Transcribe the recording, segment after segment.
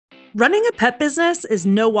Running a pet business is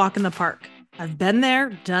no walk in the park. I've been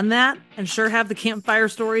there, done that, and sure have the campfire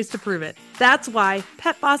stories to prove it. That's why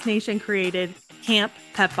Pet Boss Nation created Camp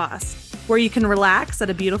Pet Boss, where you can relax at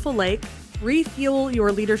a beautiful lake, refuel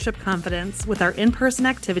your leadership confidence with our in-person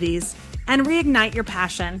activities, and reignite your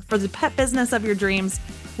passion for the pet business of your dreams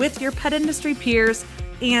with your pet industry peers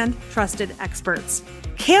and trusted experts.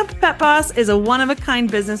 Camp Pet Boss is a one-of-a-kind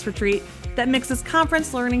business retreat that mixes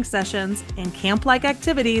conference learning sessions and camp-like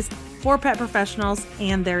activities for pet professionals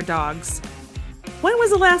and their dogs. When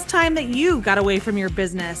was the last time that you got away from your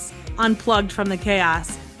business, unplugged from the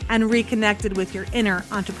chaos, and reconnected with your inner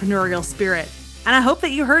entrepreneurial spirit? And I hope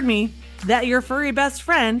that you heard me, that your furry best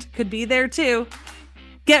friend could be there too.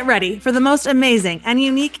 Get ready for the most amazing and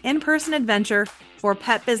unique in-person adventure for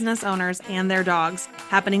pet business owners and their dogs,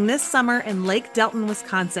 happening this summer in Lake Delton,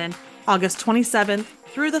 Wisconsin, August 27th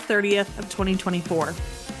through the 30th of 2024.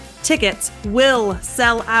 Tickets will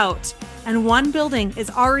sell out, and one building is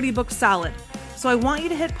already booked solid. So I want you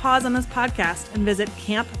to hit pause on this podcast and visit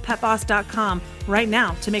camppetboss.com right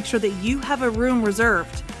now to make sure that you have a room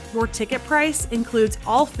reserved. Your ticket price includes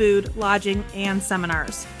all food, lodging, and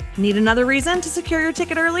seminars. Need another reason to secure your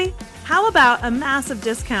ticket early? How about a massive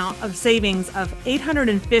discount of savings of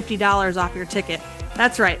 $850 off your ticket?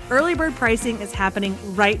 That's right, early bird pricing is happening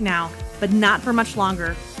right now, but not for much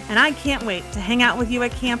longer. And I can't wait to hang out with you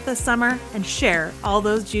at camp this summer and share all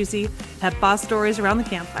those juicy Pet Boss stories around the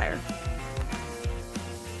campfire.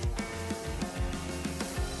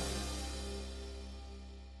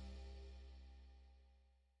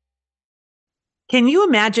 Can you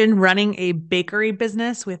imagine running a bakery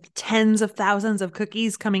business with tens of thousands of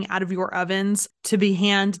cookies coming out of your ovens to be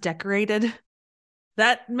hand decorated?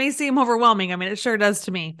 That may seem overwhelming. I mean, it sure does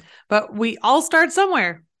to me, but we all start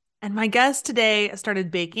somewhere. And my guest today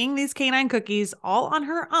started baking these canine cookies all on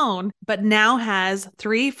her own, but now has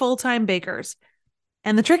 3 full-time bakers.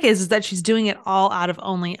 And the trick is that she's doing it all out of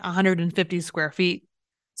only 150 square feet.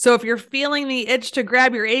 So if you're feeling the itch to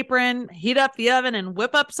grab your apron, heat up the oven, and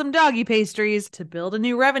whip up some doggy pastries to build a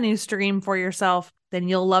new revenue stream for yourself, then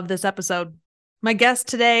you'll love this episode. My guest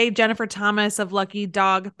today, Jennifer Thomas of Lucky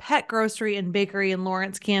Dog Pet Grocery and Bakery in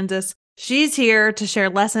Lawrence, Kansas. She's here to share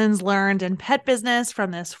lessons learned in pet business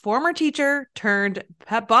from this former teacher turned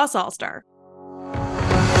pet boss all-star.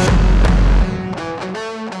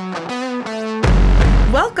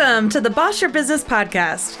 Welcome to the Boss Your Business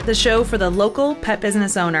podcast, the show for the local pet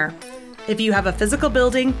business owner. If you have a physical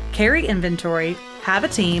building, carry inventory, have a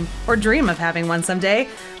team, or dream of having one someday,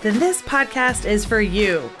 then this podcast is for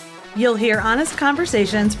you. You'll hear honest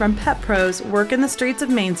conversations from pet pros work in the streets of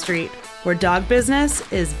Main Street, where dog business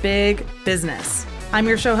is big business. I'm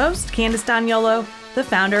your show host, Candice Daniolo, the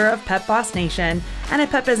founder of Pet Boss Nation and a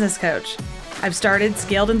pet business coach. I've started,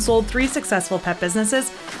 scaled, and sold 3 successful pet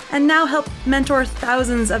businesses and now help mentor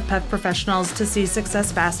thousands of pet professionals to see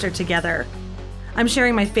success faster together. I'm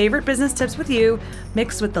sharing my favorite business tips with you,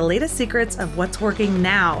 mixed with the latest secrets of what's working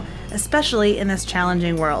now, especially in this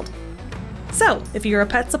challenging world. So, if you're a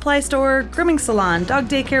pet supply store, grooming salon, dog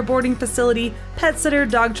daycare boarding facility, pet sitter,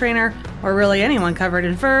 dog trainer, or really anyone covered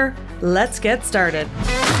in fur, let's get started.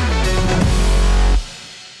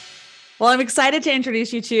 Well, I'm excited to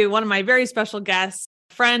introduce you to one of my very special guests,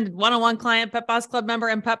 friend, one-on-one client, Pet Boss Club member,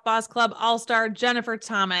 and Pet Boss Club all-star, Jennifer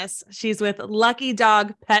Thomas. She's with Lucky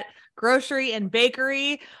Dog Pet Grocery and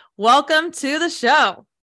Bakery. Welcome to the show.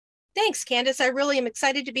 Thanks, Candice. I really am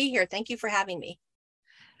excited to be here. Thank you for having me.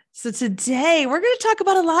 So today we're going to talk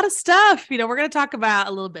about a lot of stuff. We're going to talk about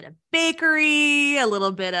a little bit of bakery, a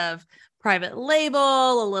little bit of private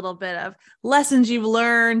label, a little bit of lessons you've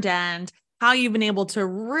learned, and how you've been able to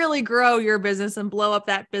really grow your business and blow up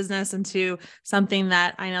that business into something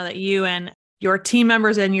that I know that you and your team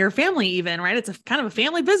members and your family even, right? It's a kind of a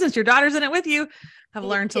family business. Your daughter's in it with you, have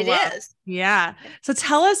learned to love. It is. Yeah. So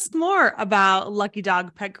tell us more about Lucky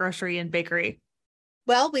Dog Pet Grocery and Bakery.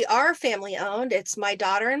 Well, we are family owned. It's my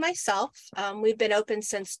daughter and myself. We've been open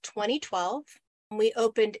since 2012. We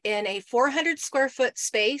opened in a 400 square foot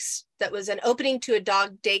space that was an opening to a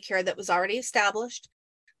dog daycare that was already established.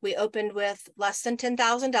 We opened with less than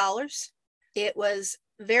 $10,000. It was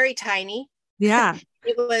very tiny. Yeah.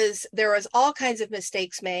 There was all kinds of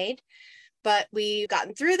mistakes made, but we've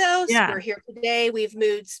gotten through those. Yeah. We're here today. We've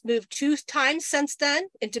moved 2 times since then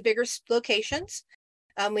into bigger locations.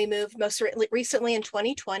 We moved most recently in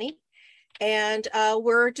 2020, and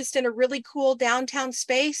we're just in a really cool downtown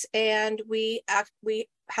space, and we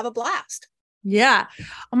have a blast. Yeah.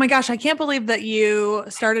 Oh my gosh. I can't believe that you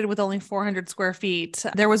started with only 400 square feet.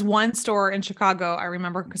 There was one store in Chicago, I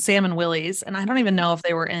remember, Sam and Willie's, and I don't even know if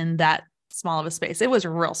they were in that small of a space. It was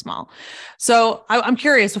real small. So I'm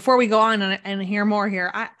curious, before we go on and hear more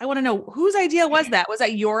here, I want to know whose idea was that? Was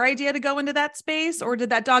that your idea to go into that space, or did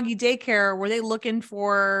that doggy daycare, were they looking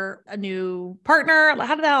for a new partner?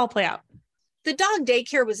 How did that all play out? The dog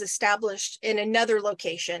daycare was established in another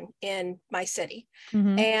location in my city.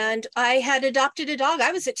 Mm-hmm. And I had adopted a dog.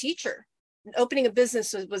 I was a teacher. Opening a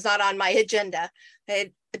business was not on my agenda. I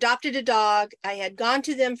had adopted a dog. I had gone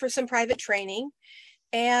to them for some private training,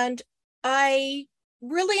 and I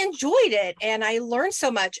really enjoyed it. And I learned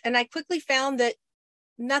so much. And I quickly found that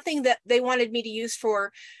nothing that they wanted me to use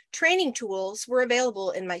for training tools were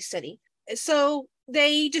available in my city. So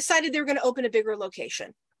they decided they were going to open a bigger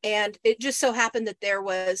location. And it just so happened that there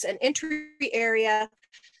was an entry area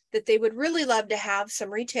that they would really love to have some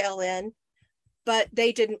retail in, but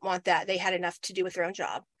they didn't want that. They had enough to do with their own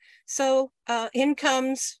job. So in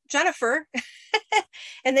comes Jennifer,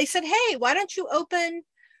 and they said, hey, why don't you open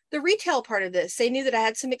the retail part of this? They knew that I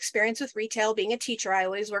had some experience with retail. Being a teacher, I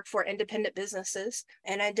always worked for independent businesses,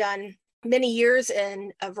 and I'd done many years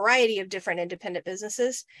in a variety of different independent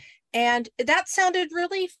businesses. And that sounded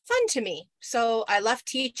really fun to me. So I left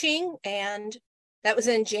teaching, and that was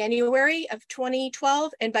in January of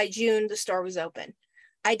 2012. And by June, the store was open.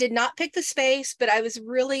 I did not pick the space, but I was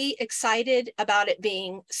really excited about it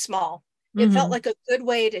being small. It Mm-hmm. felt like a good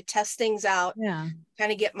way to test things out, Yeah.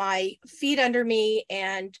 kind of get my feet under me,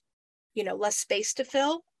 and, less space to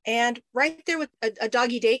fill. And right there with a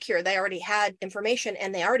doggy daycare, they already had information,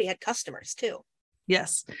 and they already had customers too.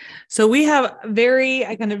 Yes. So we have very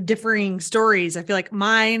kind of differing stories. I feel like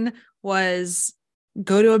mine was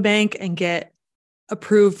go to a bank and get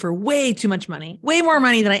approved for way too much money, way more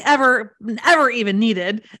money than I ever even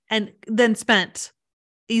needed, and then spent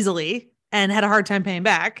easily and had a hard time paying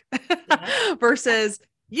back versus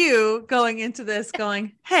you going into this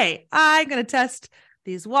going, hey, I'm going to test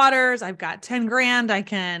these waters. I've got 10 grand I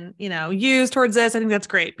can, use towards this. I think that's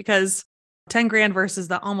great, because 10 grand versus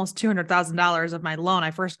the almost $200,000 of my loan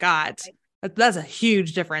I first got. That's a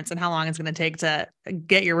huge difference in how long it's going to take to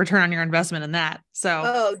get your return on your investment in that. So,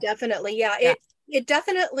 oh, definitely. Yeah. It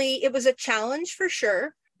definitely, it was a challenge for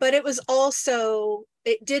sure, but it was also,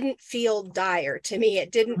 it didn't feel dire to me.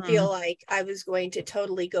 It didn't feel like I was going to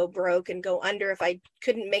totally go broke and go under if I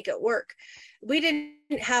couldn't make it work. We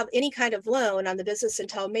didn't have any kind of loan on the business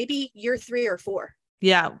until maybe year 3 or 4.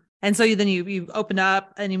 Yeah. And so you opened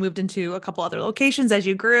up and you moved into a couple other locations as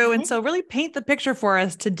you grew. Mm-hmm. And so really paint the picture for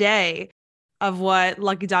us today of what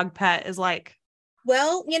Lucky Dog Pet is like.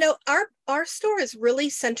 Well, our store is really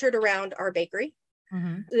centered around our bakery.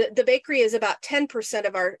 Mm-hmm. The bakery is about 10%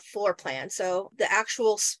 of our floor plan. So the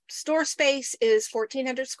actual store space is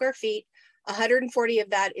 1,400 square feet. 140 of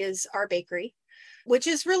that is our bakery, which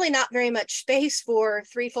is really not very much space for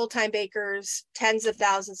 3 full-time bakers, tens of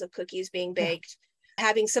thousands of cookies being baked,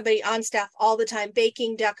 having somebody on staff all the time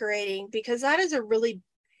baking, decorating, because that is a really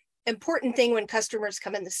important thing when customers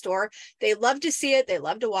come in the store. They love to see it. They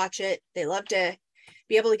love to watch it. They love to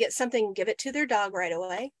be able to get something, give it to their dog right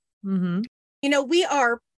away. Mm-hmm. We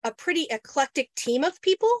are a pretty eclectic team of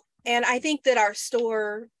people. And I think that our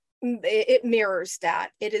store, it mirrors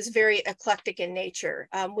that. It is very eclectic in nature.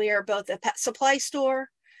 We are both a pet supply store.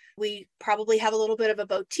 We probably have a little bit of a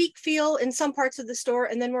boutique feel in some parts of the store.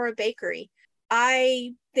 And then we're a bakery.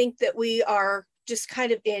 I think that we are just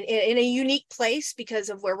kind of in a unique place because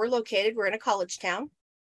of where we're located. We're in a college town.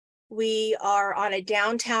 We are on a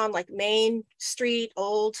downtown, like Main Street,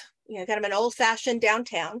 kind of an old fashioned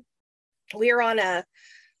downtown. We are on a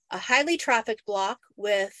highly trafficked block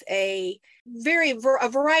with a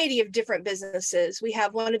variety of different businesses. We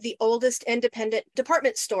have one of the oldest independent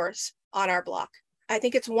department stores on our block. I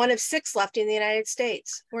think it's one of 6 left in the United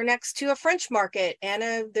States. We're next to a French market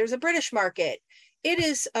and there's a British market. It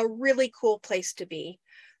is a really cool place to be.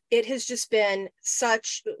 It has just been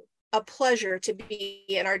such a pleasure to be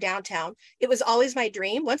in our downtown. It was always my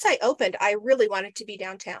dream. Once I opened, I really wanted to be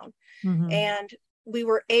downtown. Mm-hmm. And we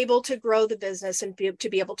were able to grow the business and to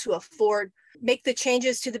be able to make the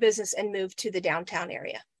changes to the business and move to the downtown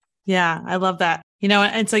area. Yeah, I love that.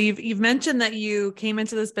 And so you've mentioned that you came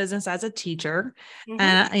into this business as a teacher, mm-hmm.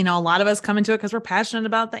 and, a lot of us come into it because we're passionate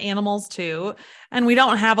about the animals too. And we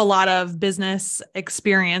don't have a lot of business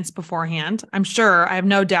experience beforehand. I'm sure, I have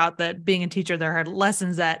no doubt that being a teacher, there are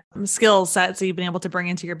lessons, that skill sets that you've been able to bring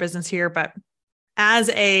into your business here. But as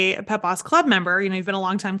a Pet Boss Club member, you've been a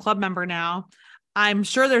longtime club member now. I'm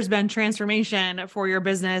sure there's been transformation for your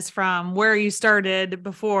business from where you started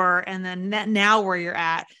before and then now where you're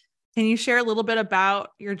at. Can you share a little bit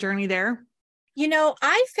about your journey there?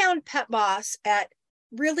 I found Pet Boss at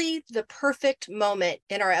really the perfect moment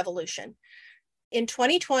in our evolution. In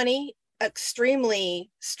 2020,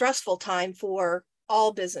 extremely stressful time for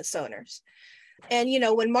all business owners. And,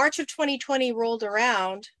 when March of 2020 rolled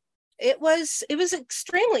around, it was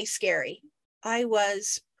extremely scary. I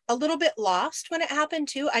was a little bit lost when it happened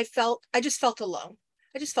too. I just felt alone.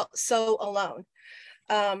 I just felt so alone.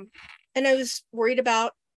 And I was worried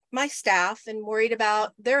about my staff and worried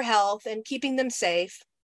about their health and keeping them safe,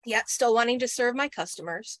 yet still wanting to serve my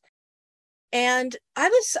customers. And I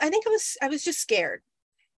was just scared.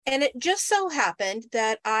 And it just so happened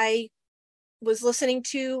that I was listening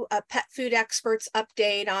to a pet food experts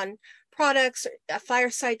update on products, a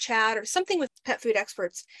fireside chat or something with pet food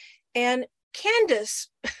experts. And Candace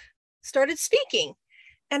started speaking.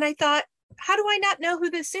 And I thought, how do I not know who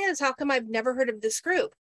this is? How come I've never heard of this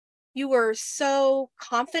group? You were so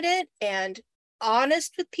confident and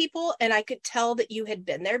honest with people. And I could tell that you had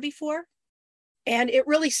been there before. And it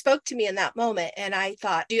really spoke to me in that moment. And I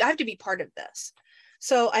thought, I have to be part of this.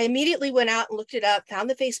 So I immediately went out and looked it up, found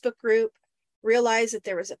the Facebook group, realized that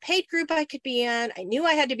there was a paid group I could be in. I knew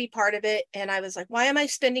I had to be part of it. And I was like, why am I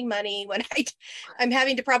spending money when I'm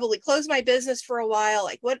having to probably close my business for a while?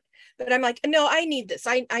 Like what? But I'm like, no, I need this.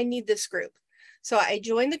 I need this group. So I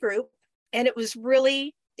joined the group, and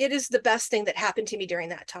it is the best thing that happened to me during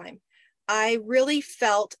that time. I really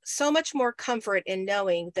felt so much more comfort in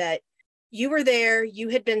knowing that you were there, you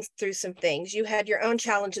had been through some things, you had your own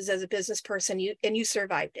challenges as a business person, and you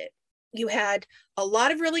survived it. You had a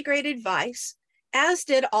lot of really great advice, as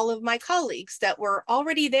did all of my colleagues that were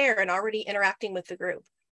already there and already interacting with the group.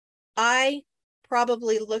 I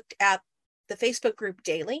probably looked at the Facebook group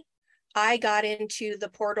daily. I got into the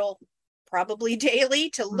portal probably daily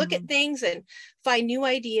to look at things and find new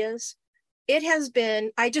ideas. It has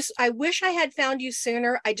been, I wish I had found you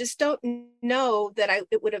sooner. I just don't know that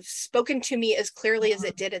it would have spoken to me as clearly as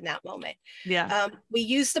it did in that moment. Yeah. We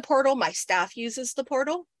use the portal. My staff uses the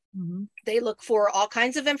portal. They look for all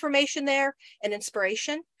kinds of information there and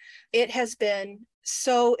inspiration. It has been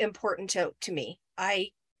so important to me.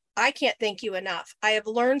 I can't thank you enough. I have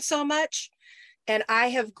learned so much and I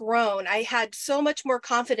have grown. I had so much more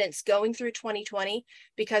confidence going through 2020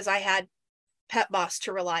 because I had Pet Boss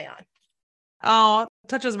to rely on. Oh, it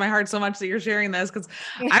touches my heart so much that you're sharing this, because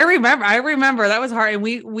I remember that was hard. And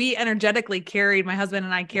we energetically carried, my husband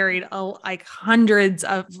and I carried like hundreds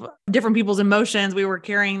of different people's emotions. We were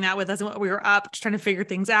carrying that with us, and we were up just trying to figure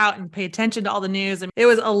things out and pay attention to all the news. And it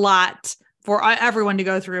was a lot for everyone to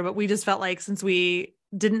go through, but we just felt like since we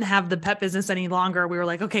didn't have the pet business any longer, we were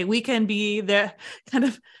like, okay, we can be the kind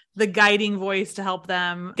of the guiding voice to help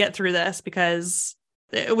them get through this, because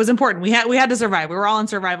it was important. We had to survive. We were all in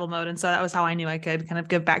survival mode. And so that was how I knew I could kind of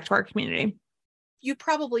give back to our community. You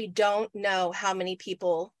probably don't know how many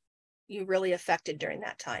people you really affected during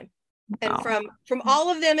that time. And from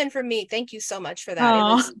all of them and from me, thank you so much for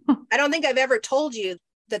that. I don't think I've ever told you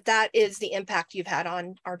that is the impact you've had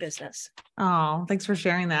on our business. Oh, thanks for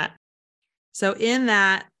sharing that. So in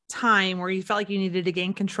that time where you felt like you needed to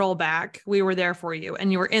gain control back, we were there for you,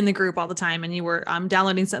 and you were in the group all the time, and you were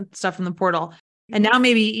downloading some stuff from the portal. And now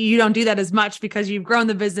maybe you don't do that as much because you've grown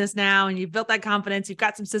the business now and you've built that confidence. You've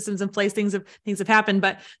got some systems in place. Things have happened,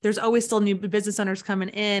 but there's always still new business owners coming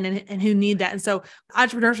in and who need that. And so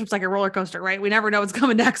entrepreneurship's like a roller coaster, right? We never know what's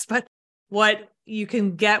coming next, but what you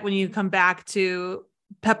can get when you come back to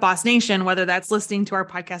Pet Boss Nation, whether that's listening to our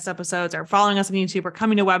podcast episodes or following us on YouTube or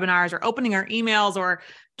coming to webinars or opening our emails or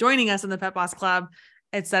joining us in the Pet Boss Club,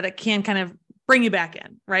 it's that it can kind of bring you back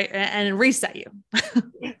in, right? And reset you.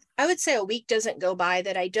 I would say a week doesn't go by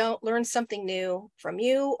that I don't learn something new from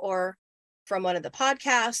you or from one of the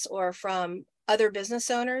podcasts or from other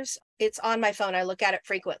business owners. It's on my phone. I look at it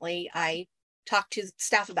frequently. I talk to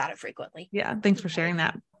staff about it frequently. Yeah. Thanks for sharing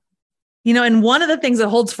that. And one of the things that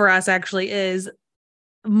holds for us actually is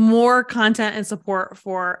more content and support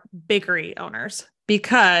for bakery owners,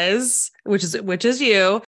 because, which is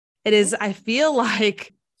you, it is, I feel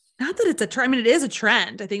like, not that it's a trend. I mean, it is a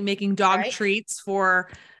trend. I think making dog treats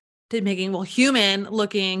human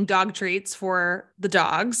looking dog treats for the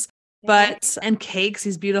dogs, and cakes,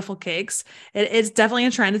 these beautiful cakes. It's definitely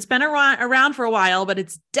a trend. It's been around for a while, but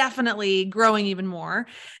it's definitely growing even more.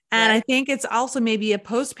 And I think it's also maybe a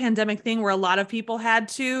post-pandemic thing where a lot of people had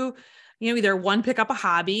to, either one, pick up a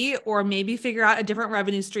hobby or maybe figure out a different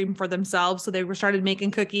revenue stream for themselves. So they started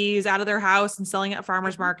making cookies out of their house and selling at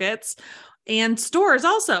farmers markets. And stores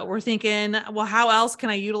also were thinking, well, how else can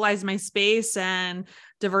I utilize my space and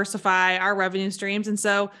diversify our revenue streams? And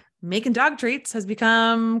so making dog treats has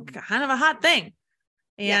become kind of a hot thing.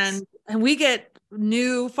 And we get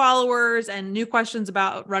new followers and new questions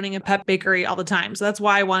about running a pet bakery all the time. So that's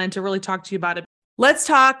why I wanted to really talk to you about it. Let's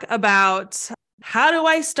talk about how do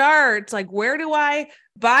I start? Like, where do I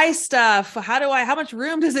buy stuff? How much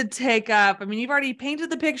room does it take up? I mean, you've already painted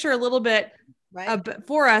the picture a little bit Right.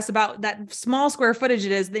 for us about that small square footage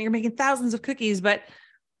it is, that you're making thousands of cookies, but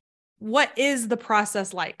what is the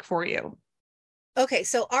process like for you? Okay,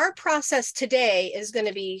 so our process today is going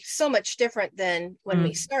to be so much different than when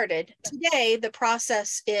we started. Today, the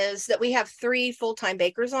process is that we have 3 full-time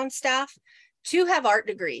bakers on staff. 2 have art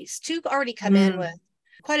degrees. 2 already come in with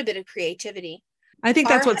quite a bit of creativity. I think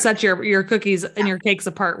that's Our, what sets your cookies and yeah, your cakes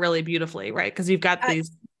apart really beautifully, right? Because you've got these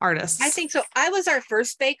I artists. think so. I was our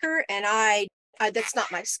first baker, and I that's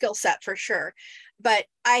not my skill set for sure, but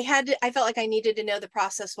I felt like I needed to know the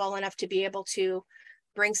process well enough to be able to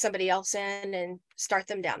bring somebody else in and start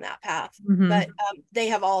them down that path. But they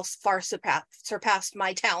have all far surpassed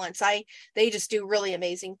my talents. They just do really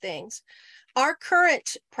amazing things. Our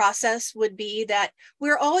current process would be that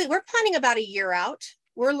we're planning about a year out.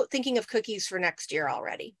 We're thinking of cookies for next year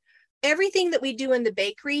already. Everything that we do in the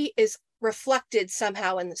bakery is reflected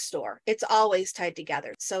somehow in the store. It's always tied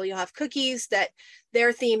together. So you'll have cookies that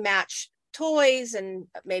their theme match toys and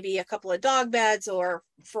maybe a couple of dog beds or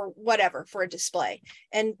for whatever, for a display.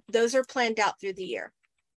 And those are planned out through the year.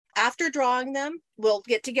 After drawing them, we'll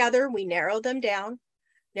get together, we narrow down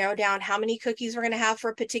how many cookies we're going to have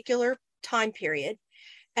for a particular time period,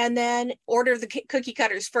 and then order the cookie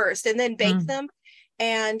cutters first and then bake them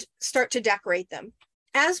and start to decorate them.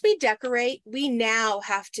 As we decorate, we now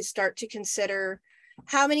have to start to consider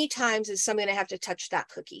how many times is someone going to have to touch that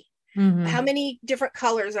cookie? How many different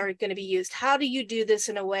colors are going to be used? How do you do this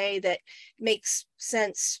in a way that makes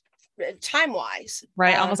sense time-wise?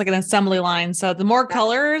 Right. Almost like an assembly line. So the more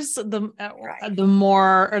colors, the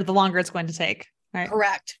more, or the longer it's going to take. Right.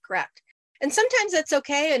 Correct. And sometimes that's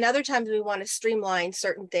okay. And other times we want to streamline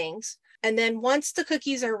certain things. And then once the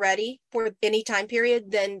cookies are ready for any time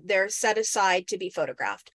period, then they're set aside to be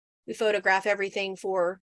photographed. We photograph everything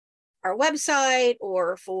for our website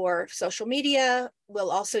or for social media.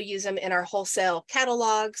 We'll also use them in our wholesale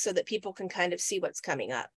catalog so that people can kind of see what's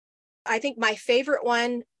coming up. I think my favorite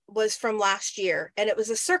one was from last year, and it was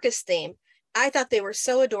a circus theme. I thought they were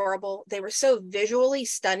so adorable. They were so visually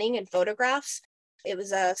stunning in photographs. It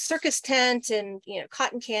was a circus tent and,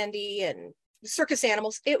 cotton candy and circus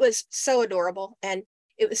animals. It was so adorable, and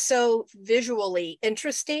it was so visually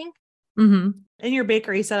interesting. In your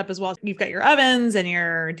bakery setup as well, you've got your ovens and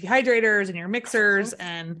your dehydrators and your mixers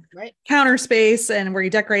and counter space and where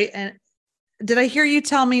you decorate. And did I hear you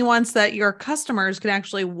tell me once that your customers can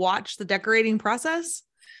actually watch the decorating process?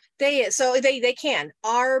 They can.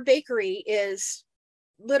 Our bakery is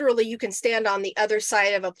literally, you can stand on the other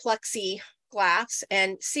side of a plexiglass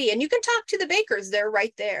and see, and you can talk to the bakers. They're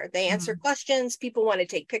right there. They answer questions. People want to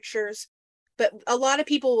take pictures, but a lot of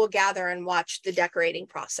people will gather and watch the decorating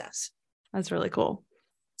process. That's really cool.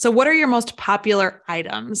 So what are your most popular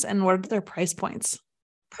items and what are their price points?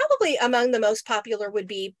 Probably among the most popular would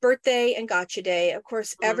be birthday and gotcha day. Of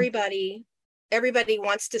course, everybody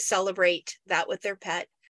wants to celebrate that with their pet.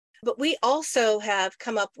 But we also have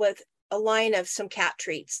come up with a line of some cat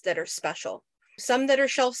treats that are special. Some that are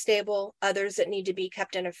shelf stable, others that need to be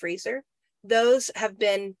kept in a freezer. Those have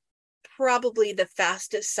been probably the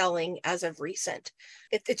fastest selling as of recent.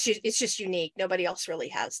 It's just unique. Nobody else really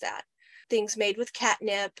has that. Things made with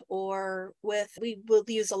catnip we will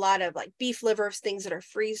use a lot of like beef livers, things that are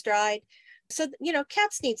freeze dried. So,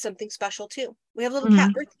 cats need something special too. We have little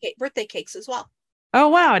cat birthday cakes as well. Oh,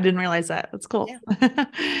 wow. I didn't realize that. That's cool. Yeah.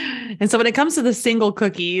 And so when it comes to the single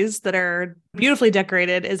cookies that are beautifully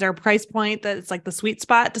decorated, is there a price point that's like the sweet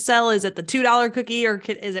spot to sell? Is it the $2 cookie or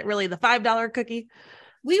is it really the $5 cookie?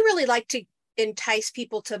 We really like to entice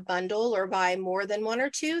people to bundle or buy more than one or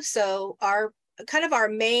two. So our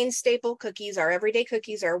main staple cookies, our everyday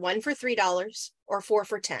cookies, are 1 for $3 or 4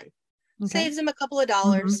 for $10. Okay. Saves them a couple of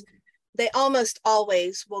dollars. They almost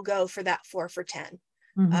always will go for that 4 for $10.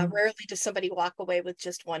 Rarely does somebody walk away with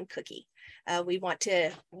just one cookie. We want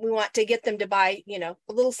to get them to buy, a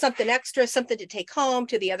little something extra, something to take home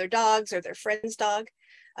to the other dogs or their friend's dog.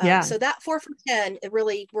 So that 4 for $10, it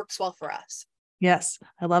really works well for us. Yes,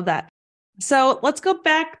 I love that. So let's go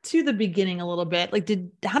back to the beginning a little bit.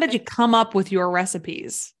 How did you come up with your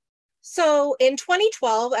recipes? So in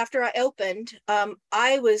 2012, after I opened,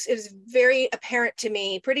 it was very apparent to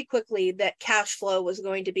me pretty quickly that cash flow was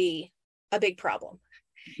going to be a big problem.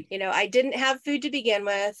 I didn't have food to begin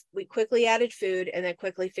with. We quickly added food and then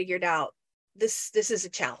quickly figured out this is a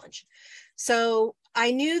challenge. So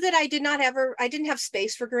I knew that I didn't have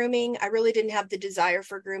space for grooming. I really didn't have the desire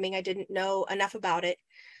for grooming. I didn't know enough about it.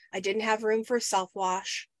 I didn't have room for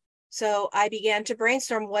self-wash. So I began to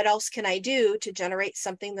brainstorm, what else can I do to generate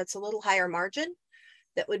something that's a little higher margin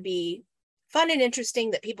that would be fun and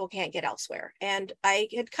interesting that people can't get elsewhere. And I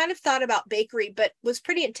had kind of thought about bakery, but was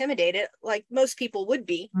pretty intimidated, like most people would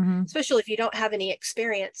be, especially if you don't have any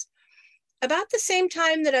experience. About the same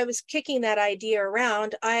time that I was kicking that idea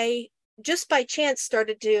around, I just by chance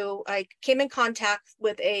I came in contact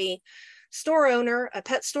with a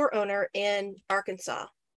pet store owner in Arkansas.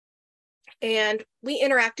 And we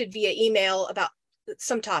interacted via email about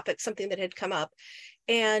some topic, something that had come up.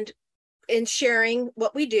 And in sharing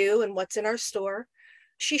what we do and what's in our store,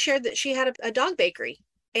 she shared that she had a dog bakery,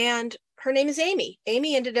 and her name is Amy.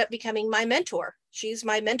 Amy ended up becoming my mentor. She's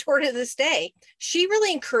my mentor to this day. She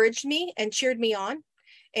really encouraged me and cheered me on,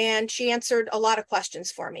 and she answered a lot of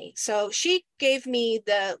questions for me. So she gave me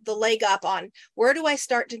the leg up on, where do I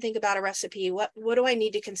start to think about a recipe? What do I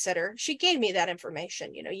need to consider? She gave me that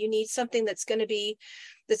information. You need something that's going to be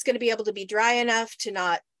able to be dry enough to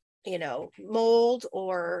not, mold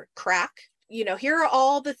or crack. Here are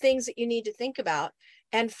all the things that you need to think about.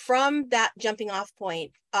 And from that jumping off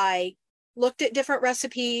point, I looked at different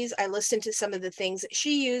recipes. I listened to some of the things that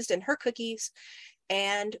she used in her cookies,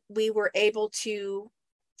 and we were able to,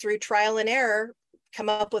 through trial and error, come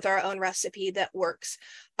up with our own recipe that works.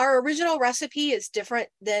 Our original recipe is different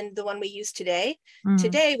than the one we use today.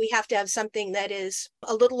 Today, we have to have something that is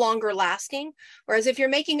a little longer lasting. Whereas if you're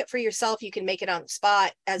making it for yourself, you can make it on the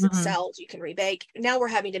spot as it sells, you can rebake. Now we're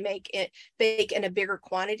having to bake in a bigger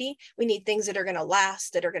quantity. We need things that are going to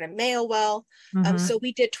last, that are going to mail well. So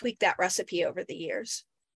we did tweak that recipe over the years.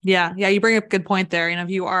 Yeah. Yeah. You bring up a good point there. If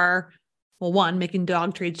you are, well, one, making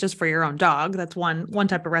dog treats just for your own dog, that's one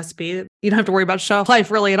type of recipe. You don't have to worry about shelf life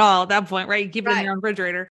really at all at that point, right? You keep it in your own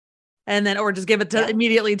refrigerator, and then, or just give it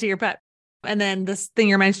immediately to your pet. And then this thing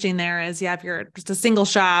you're mentioning there is, if you're just a single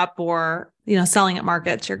shop or, selling at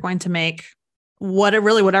markets, you're going to make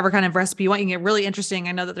whatever kind of recipe you want. You can get really interesting.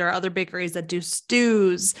 I know that there are other bakeries that do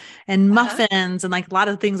stews and muffins and like a lot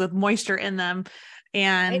of things with moisture in them,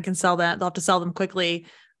 and can sell that. They'll have to sell them quickly.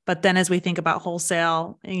 But then as we think about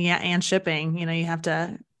wholesale and shipping, you have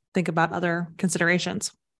to think about other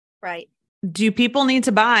considerations. Right. Do people need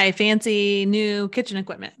to buy fancy new kitchen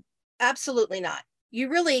equipment? Absolutely not. You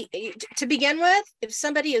really, to begin with, if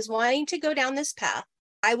somebody is wanting to go down this path,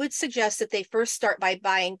 I would suggest that they first start by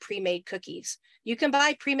buying pre-made cookies. You can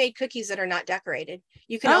buy pre-made cookies that are not decorated.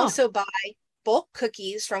 You can also buy bulk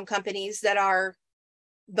cookies from companies that are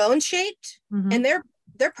bone shaped, and they're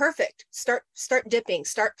perfect. Start dipping,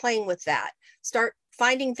 start playing with that. Start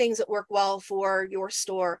finding things that work well for your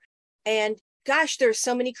store. And gosh, there's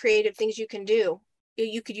so many creative things you can do.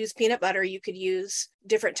 You could use peanut butter. You could use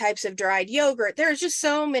different types of dried yogurt. There's just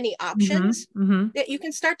so many options that you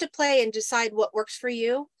can start to play and decide what works for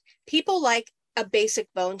you. People like a basic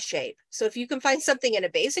bone shape. So if you can find something in a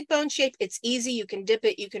basic bone shape, it's easy. You can dip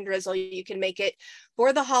it, you can drizzle, you can make it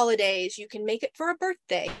for the holidays, you can make it for a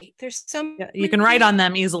birthday. There's you can write on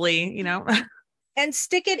them easily, and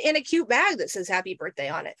stick it in a cute bag that says happy birthday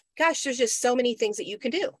on it. Gosh, there's just so many things that you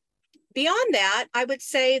can do. Beyond that, I would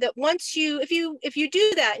say that once if you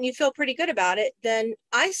do that and you feel pretty good about it, then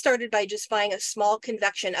I started by just buying a small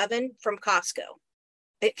convection oven from Costco.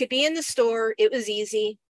 It could be in the store. It was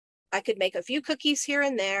easy. I could make a few cookies here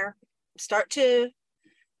and there, start to,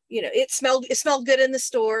 it smelled good in the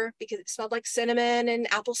store because it smelled like cinnamon and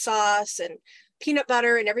applesauce and peanut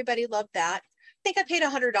butter, and everybody loved that. I think I paid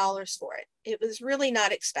 $100 for it. It was really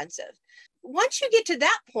not expensive. Once you get to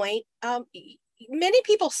that point, many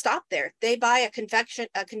people stop there. They buy a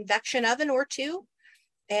convection oven or two,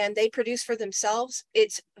 and they produce for themselves.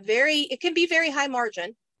 It can be very high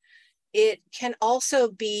margin. It can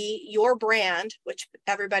also be your brand, which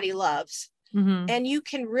everybody loves. And you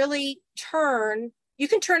can really turn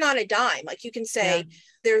on a dime. Like you can say,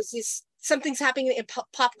 there's something's happening in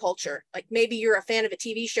pop culture. Like maybe you're a fan of a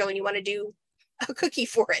TV show and you want to do a cookie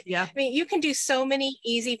for it. Yeah. I mean, you can do so many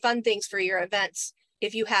easy, fun things for your events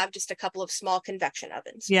if you have just a couple of small convection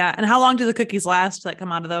ovens. Yeah. And how long do the cookies last that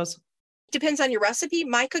come out of those? Depends on your recipe.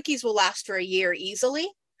 My cookies will last for a year easily.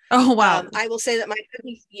 Oh, wow. I will say that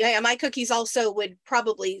my cookies also would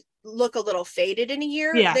probably look a little faded in a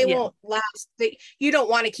year. They won't last. You don't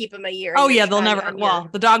want to keep them a year. Oh yeah. They'll never,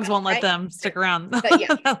 the dogs won't let them stick around. But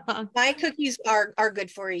yeah, my cookies are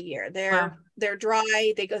good for a year. They're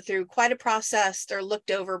dry. They go through quite a process. They're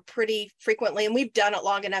looked over pretty frequently. And we've done it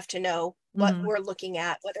long enough to know what we're looking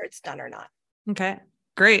at, whether it's done or not. Okay,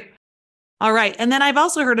 great. All right. And then I've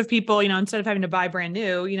also heard of people, instead of having to buy brand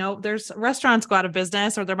new, there's restaurants go out of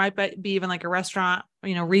business, or there might be even like a restaurant,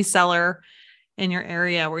 reseller in your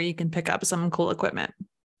area where you can pick up some cool equipment.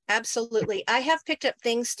 Absolutely. I have picked up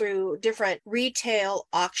things through different retail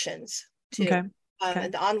auctions too, Okay. Okay.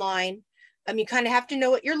 and online. You kind of have to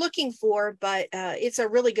know what you're looking for, but it's a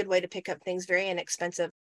really good way to pick up things very inexpensive.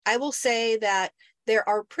 I will say that there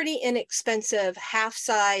are pretty inexpensive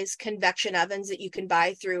half-size convection ovens that you can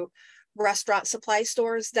buy through restaurant supply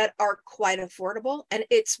stores that are quite affordable. And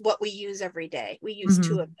it's what we use every day. We use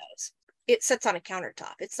two of those. It sits on a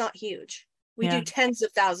countertop. It's not huge. We do tens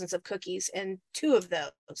of thousands of cookies in two of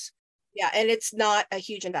those. Yeah. And it's not a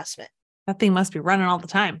huge investment. That thing must be running all the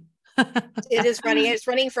time. It is running. It's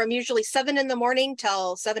running from usually 7 a.m.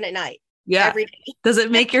 till 7 p.m. Yeah. Every day. Does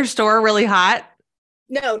it make your store really hot?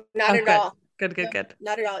 No, not at all. Good. No,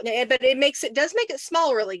 not at all. But it does make it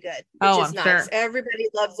smell really good, which is nice. Sure. Everybody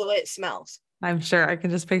loves the way it smells. I'm sure. I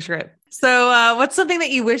can just picture it. So what's something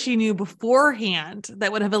that you wish you knew beforehand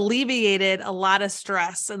that would have alleviated a lot of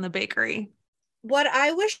stress in the bakery? What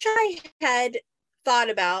I wish I had thought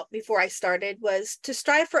about before I started was to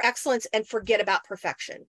strive for excellence and forget about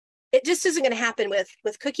perfection. It just isn't going to happen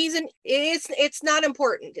with cookies, and it's not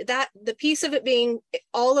important. That the piece of it being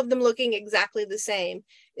all of them looking exactly the same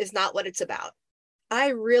is not what it's about.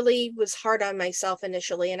 I really was hard on myself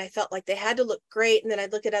initially, and I felt like they had to look great, and then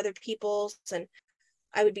I'd look at other people's and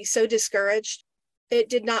I would be so discouraged. It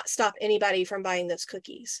did not stop anybody from buying those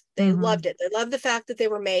cookies. They loved it. They loved the fact that they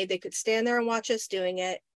were made. They could stand there and watch us doing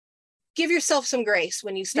it. Give yourself some grace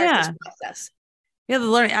when you start this process. Yeah, the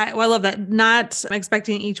learning. I love that. Not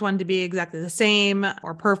expecting each one to be exactly the same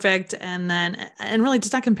or perfect, and really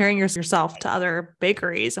just not comparing yourself to other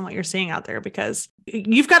bakeries and what you're seeing out there, because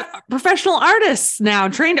you've got professional artists now,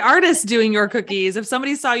 trained artists doing your cookies. If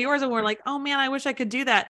somebody saw yours and were like, "Oh man, I wish I could do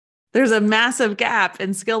that," there's a massive gap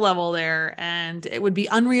in skill level there, and it would be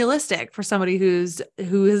unrealistic for somebody who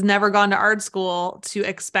has never gone to art school to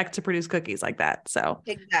expect to produce cookies like that. So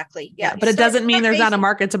exactly, yeah. But it doesn't mean there's not a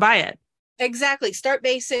market to buy it. Exactly. Start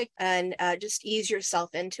basic and just ease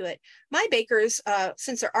yourself into it. My bakers,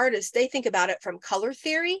 since they're artists, they think about it from color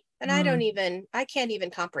theory, and I can't even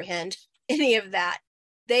comprehend any of that.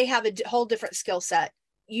 They have a whole different skill set.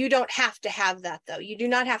 You don't have to have that, though. You do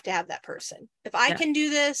not have to have that person. If I can do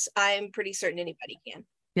this, I'm pretty certain anybody can.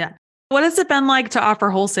 Yeah. What has it been like to offer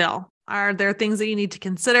wholesale? Are there things that you need to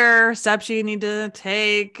consider, steps you need to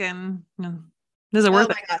take, and does it worth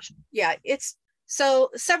it? Oh my gosh. Yeah, so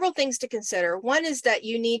several things to consider. One is that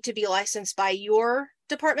you need to be licensed by your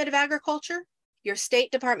Department of Agriculture, your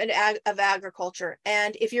state Department of Agriculture.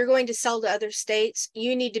 And if you're going to sell to other states,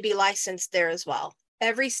 you need to be licensed there as well.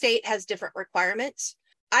 Every state has different requirements.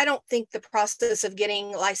 I don't think the process of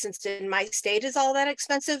getting licensed in my state is all that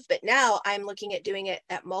expensive, but now I'm looking at doing it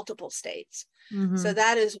at multiple states. So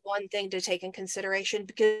that is one thing to take in consideration,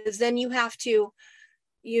 because then you have to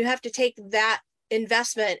take that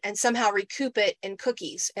investment and somehow recoup it in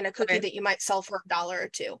cookies, in a cookie that you might sell for $1 or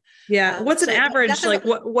 $2. Yeah. What's an average? Like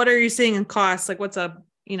what are you seeing in costs? Like what's for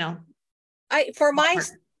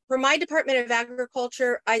my Department of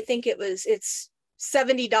Agriculture, I think it's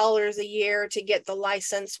 $70 a year to get the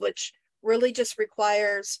license, which really just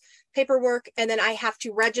requires paperwork. And then I have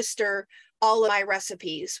to register all of my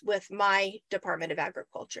recipes with my Department of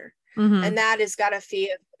Agriculture. And that has got a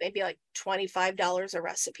fee of maybe like $25 a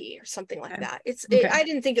recipe or something like that. I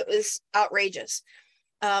didn't think it was outrageous,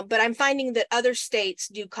 but I'm finding that other states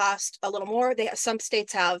do cost a little more. Some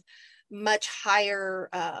states have much higher,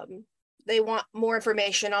 they want more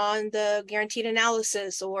information on the guaranteed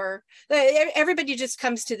analysis, or everybody just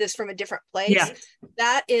comes to this from a different place. Yeah.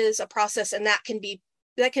 That is a process, and that can be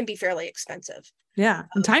fairly expensive. Yeah.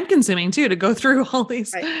 And time consuming too, to go through all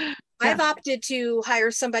these. Right. Yeah. I've opted to hire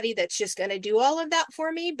somebody that's just going to do all of that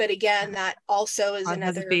for me. But again, that also is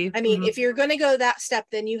another, if you're going to go that step,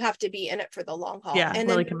 then you have to be in it for the long haul. Yeah, and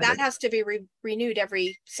then that has to be renewed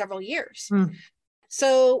every several years.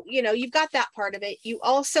 So, you've got that part of it. You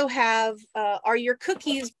also have, are your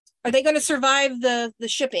cookies, are they going to survive the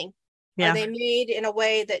shipping? Yeah. Are they made in a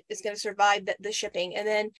way that is going to survive the shipping? And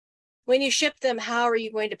then when you ship them, how are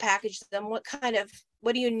you going to package them?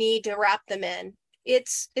 What do you need to wrap them in?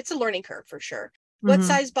 It's a learning curve for sure. What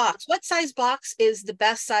size box? What size box is the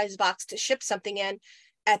best size box to ship something in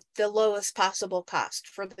at the lowest possible cost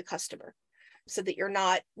for the customer, so that you're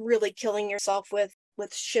not really killing yourself with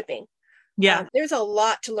shipping? Yeah. There's a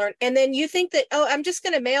lot to learn. And then you think that, I'm just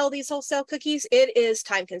going to mail these wholesale cookies. It is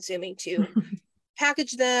time consuming to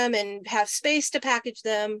package them and have space to package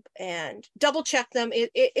them and double check them.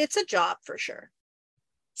 It's a job for sure.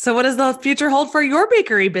 So what does the future hold for your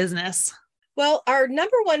bakery business? Well, our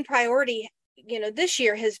number one priority, this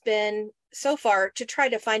year has been so far to try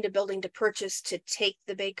to find a building to purchase to take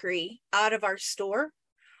the bakery out of our store.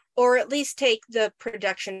 or at least take the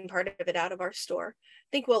production part of it out of our store. I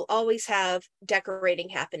think we'll always have decorating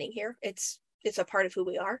happening here. It's a part of who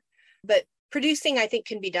we are, but producing, I think,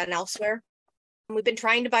 can be done elsewhere. We've been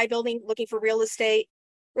trying to buy building, looking for real estate,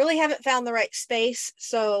 really haven't found the right space.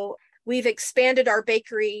 So we've expanded our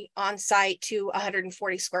bakery on site to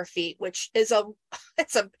 140 square feet, which is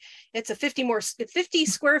it's a 50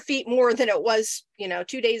 square feet more than it was,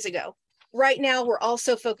 2 days ago. Right now, we're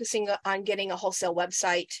also focusing on getting a wholesale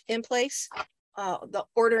website in place. The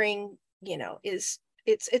ordering,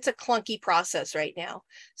 it's a clunky process right now.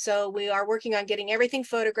 So we are working on getting everything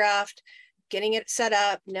photographed, getting it set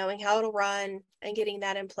up, knowing how it'll run, and getting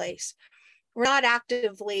that in place. We're not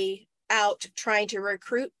actively out trying to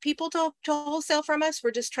recruit people to wholesale from us.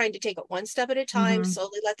 We're just trying to take it one step at a time,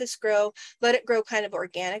 slowly let it grow kind of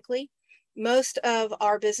organically. Most of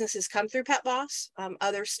our businesses come through Pet Boss,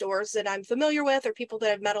 other stores that I'm familiar with or people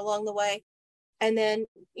that I've met along the way. And then,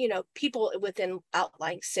 people within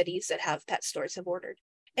outlying cities that have pet stores have ordered.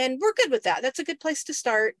 And we're good with that. That's a good place to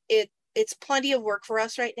start. It's plenty of work for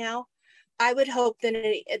us right now. I would hope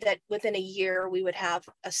that within a year we would have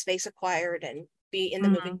a space acquired and be in the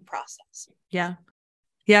moving process. Yeah.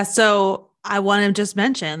 Yeah. So I want to just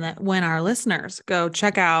mention that when our listeners go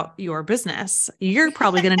check out your business, you're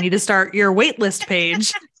probably going to need to start your wait list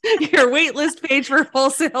page, for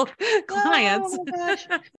wholesale clients. Oh my gosh.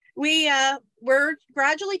 We're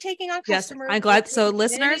gradually taking on customers. Yes, I'm glad. So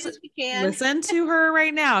listeners, listen to her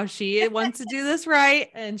right now. She wants to do this right,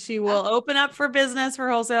 and she will open up for business for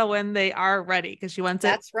wholesale when they are ready, because she wants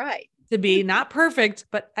That's right. to be not perfect,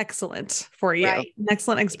 but excellent for you. Right. An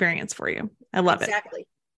excellent experience for you. I love it. Exactly.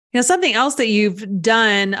 Something else that you've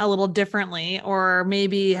done a little differently, or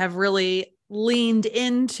maybe have really leaned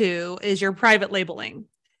into, is your private labeling.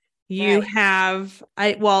 You have,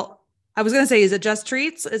 I was going to say, is it just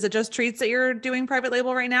treats? Is it just treats that you're doing private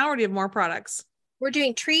label right now, or do you have more products? We're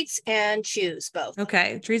doing treats and chews, both.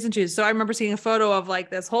 Okay. Treats and chews. So I remember seeing a photo of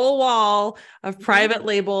like this whole wall of private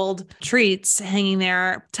labeled treats hanging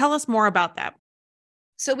there. Tell us more about that.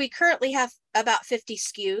 So we currently have about 50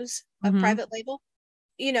 SKUs of private label,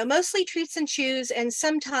 mostly treats and chews. And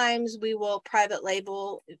sometimes we will private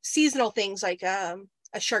label seasonal things like a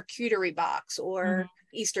charcuterie box or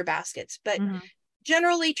Easter baskets, but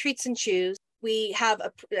generally treats and chews. We have,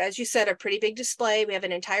 as you said, a pretty big display. We have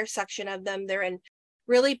an entire section of them. They're in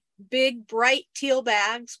really big, bright teal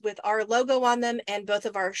bags with our logo on them and both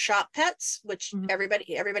of our shop pets, which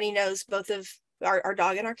everybody knows, both of our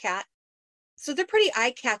dog and our cat. So they're pretty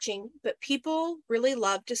eye-catching, but people really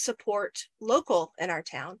love to support local in our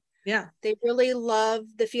town. Yeah. They really love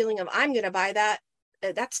the feeling of, I'm going to buy that.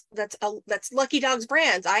 That's Lucky Dog's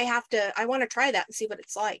brands. I want to try that and see what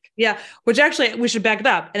it's like. Yeah. Which actually we should back it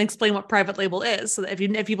up and explain what private label is. So that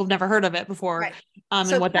if people have never heard of it before,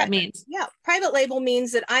 and what that means. Yeah. Private label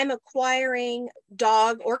means that I'm acquiring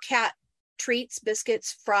dog or cat treats,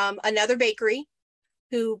 biscuits from another bakery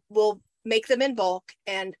who will make them in bulk,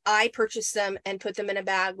 and I purchase them and put them in a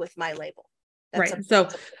bag with my label.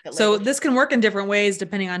 So this can work in different ways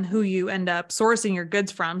depending on who you end up sourcing your goods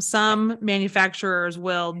from. Some manufacturers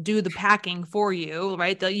will do the packing for you,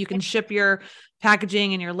 right? That you can ship your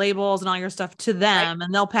packaging and your labels and all your stuff to them,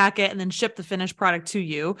 and they'll pack it and then ship the finished product to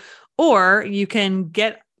you. Or you can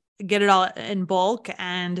get it all in bulk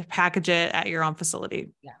and package it at your own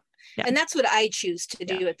facility. Yeah. And that's what I choose to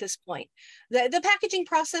do at this point. The packaging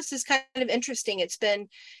process is kind of interesting.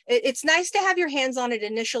 It's nice to have your hands on it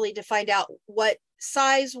initially to find out what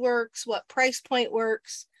size works, what price point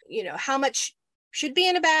works, how much should be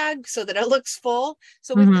in a bag so that it looks full.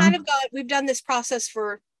 So we've done this process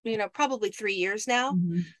for, probably 3 years now,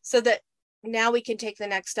 so that now we can take the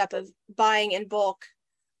next step of buying in bulk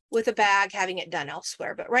with a bag, having it done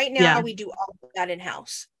elsewhere. But right now we do all of that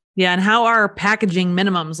in-house. Yeah. And how are packaging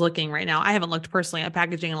minimums looking right now? I haven't looked personally at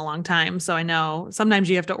packaging in a long time. So I know sometimes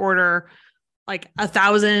you have to order like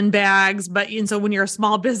 1,000 bags, and so when you're a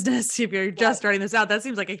small business, if you're just starting this out, that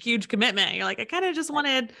seems like a huge commitment. You're like, I kind of just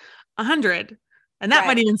wanted 100, and that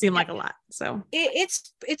might even seem like a lot. So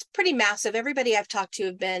it's pretty massive. Everybody I've talked to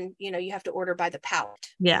have been, you have to order by the pallet.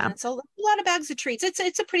 Yeah. And so a lot of bags of treats.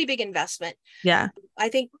 It's a pretty big investment. Yeah. I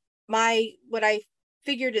think what I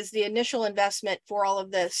figured is the initial investment for all of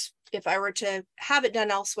this, if I were to have it done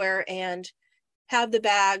elsewhere and have the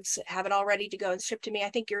bags, have it all ready to go and shipped to me, I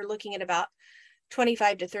think you're looking at about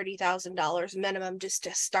 $25,000 to $30,000 minimum just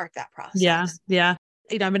to start that process. Yeah. Yeah.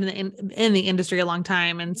 I've been in the industry a long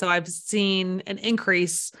time. And so I've seen an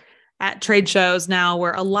increase at trade shows now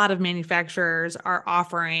where a lot of manufacturers are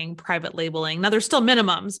offering private labeling. Now there's still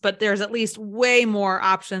minimums, but there's at least way more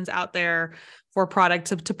options out there for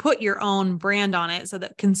product to put your own brand on it so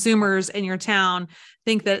that consumers in your town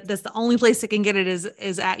think that that's the only place they can get it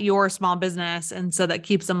is at your small business. And so that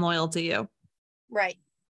keeps them loyal to you. Right.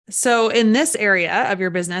 So in this area of your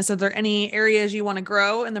business, are there any areas you want to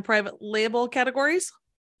grow in the private label categories?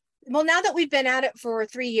 Well, now that we've been at it for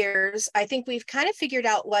 3 years, I think we've kind of figured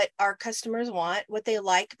out what our customers want, what they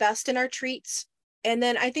like best in our treats. And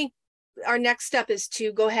then I think our next step is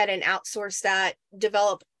to go ahead and outsource that,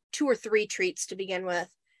 develop 2 or 3 treats to begin with,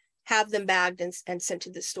 have them bagged and sent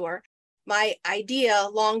to the store. My idea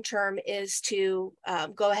long-term is to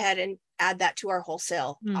go ahead and add that to our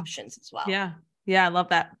wholesale options as well. Yeah. Yeah. I love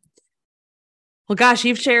that. Well, gosh,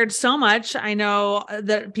 you've shared so much. I know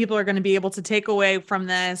that people are going to be able to take away from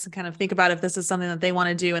this and kind of think about if this is something that they want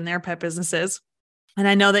to do in their pet businesses. And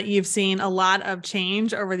I know that you've seen a lot of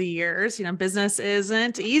change over the years. Business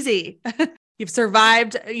isn't easy. You've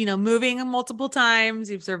survived, moving multiple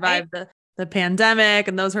times. You've survived the pandemic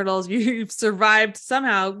and those hurdles. You've survived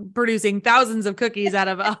somehow producing thousands of cookies out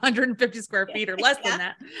of 150 square feet or less than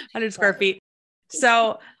that, 100 square feet.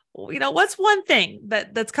 So, what's one thing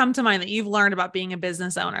that's come to mind that you've learned about being a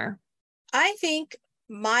business owner? I think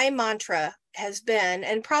my mantra has been,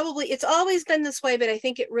 and probably it's always been this way, but I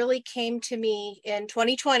think it really came to me in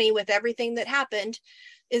 2020 with everything that happened,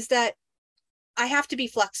 is that I have to be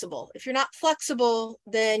flexible. If you're not flexible,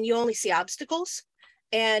 then you only see obstacles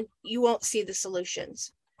and you won't see the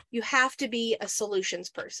solutions. You have to be a solutions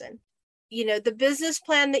person. The business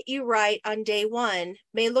plan that you write on day one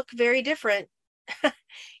may look very different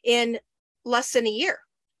in less than a year.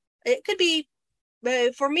 It could be,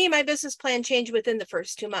 for me, my business plan changed within the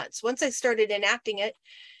first 2 months. Once I started enacting it,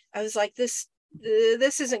 I was like, this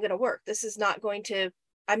isn't going to work. I'm not going to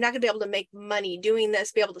be able to make money doing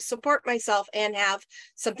this, be able to support myself and have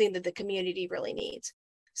something that the community really needs.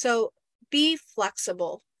 So be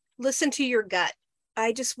flexible, listen to your gut.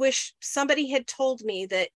 I just wish somebody had told me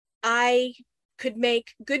that I could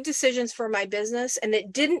make good decisions for my business and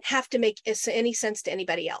it didn't have to make any sense to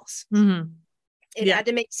anybody else. Mm-hmm. It had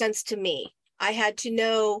to make sense to me. I had to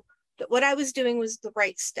know that what I was doing was the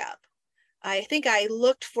right step. I think I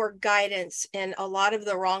looked for guidance in a lot of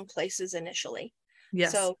the wrong places initially.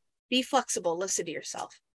 Yes. So be flexible, listen to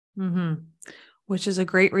yourself. Mm-hmm. Which is a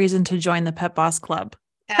great reason to join the Pet Boss Club.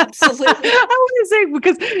 Absolutely. I want to say,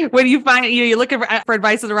 because when you find, you look for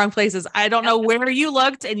advice in the wrong places. I don't know where you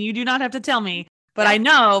looked and you do not have to tell me, but I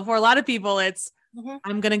know for a lot of people, it's,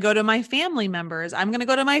 I'm going to go to my family members. I'm going to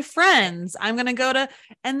go to my friends. I'm going to go to,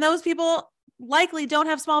 and those people likely don't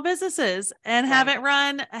have small businesses and haven't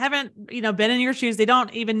been in your shoes. They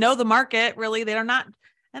don't even know the market really. They're not,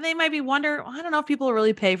 and they might be wonder, I don't know if people will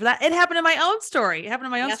really pay for that. It happened in my own story.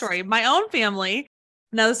 My own family.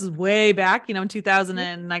 Now this is way back, in 2000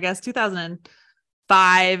 and I guess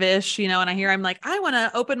 2005-ish, and I hear, I'm like, I want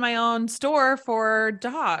to open my own store for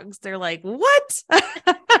dogs. They're like, what?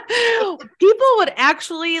 People would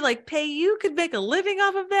actually pay you, could make a living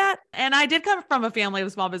off of that. And I did come from a family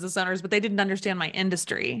of small business owners, but they didn't understand my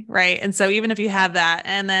industry. Right. And so even if you have that,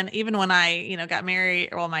 and then even when I, got married,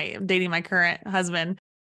 dating my current husband,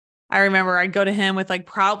 I remember I'd go to him with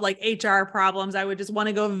HR problems. I would just want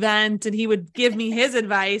to go vent and he would give me his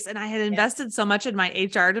advice. And I had invested so much in my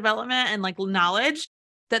HR development and knowledge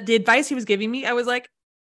that the advice he was giving me, I was like,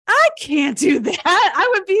 I can't do that. I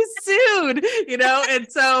would be sued, And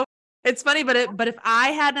so it's funny, but if I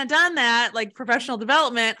hadn't done that, professional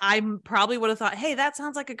development, I probably would have thought, hey, that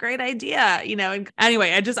sounds like a great idea, and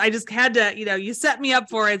anyway, I just had to, you set me up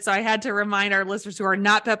for it. So I had to remind our listeners who are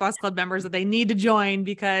not Pet Boss Club members that they need to join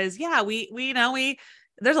because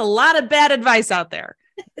there's a lot of bad advice out there.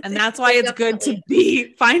 And that's why it's good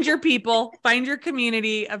to find your people, find your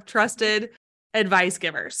community of trusted advice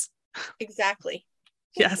givers. Exactly.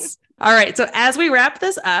 Yes. All right. So as we wrap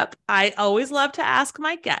this up, I always love to ask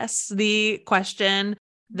my guests the question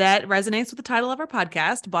that resonates with the title of our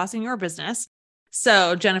podcast, Bossing Your Business.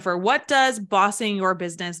 So Jennifer, what does bossing your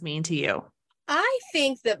business mean to you? I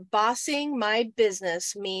think that bossing my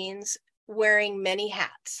business means wearing many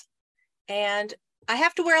hats, and I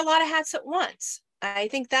have to wear a lot of hats at once. I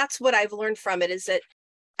think that's what I've learned from it, is that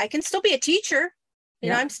I can still be a teacher.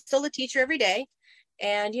 I'm still a teacher every day.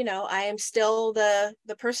 And, I am still the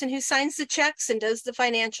person who signs the checks and does the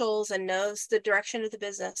financials and knows the direction of the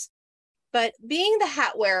business. But being the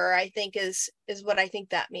hat wearer, I think is what I think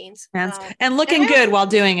that means. And looking good while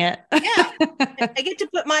doing it. Yeah. I get to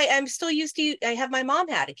put I'm still used to, I have my mom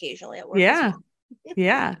hat occasionally at work. Yeah.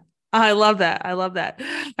 Yeah. I love that.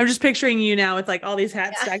 I'm just picturing you now with all these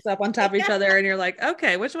hats stacked up on top of each other. And you're like,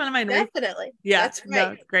 okay, which one am I? Definitely. Yeah. That's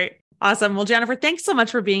right. No, great. Awesome. Well, Jennifer, thanks so much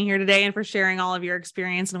for being here today and for sharing all of your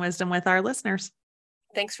experience and wisdom with our listeners.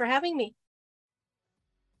 Thanks for having me.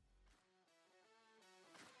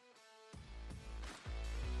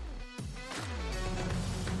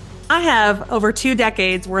 I have over 2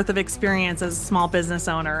 decades worth of experience as a small business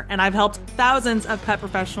owner, and I've helped thousands of pet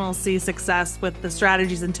professionals see success with the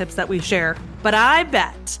strategies and tips that we share. But I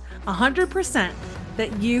bet 100%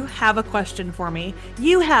 that you have a question for me.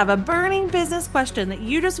 You have a burning business question that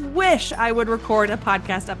you just wish I would record a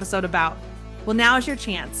podcast episode about. Well, now is your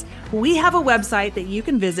chance. We have a website that you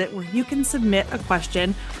can visit where you can submit a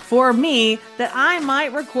question for me that I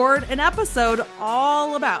might record an episode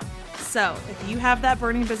all about. So if you have that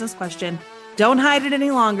burning business question, don't hide it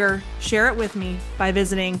any longer. Share it with me by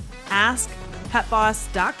visiting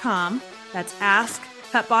askpetboss.com. That's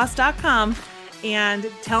askpetboss.com.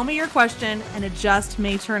 And tell me your question, and it just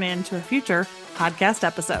may turn into a future podcast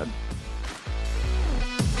episode.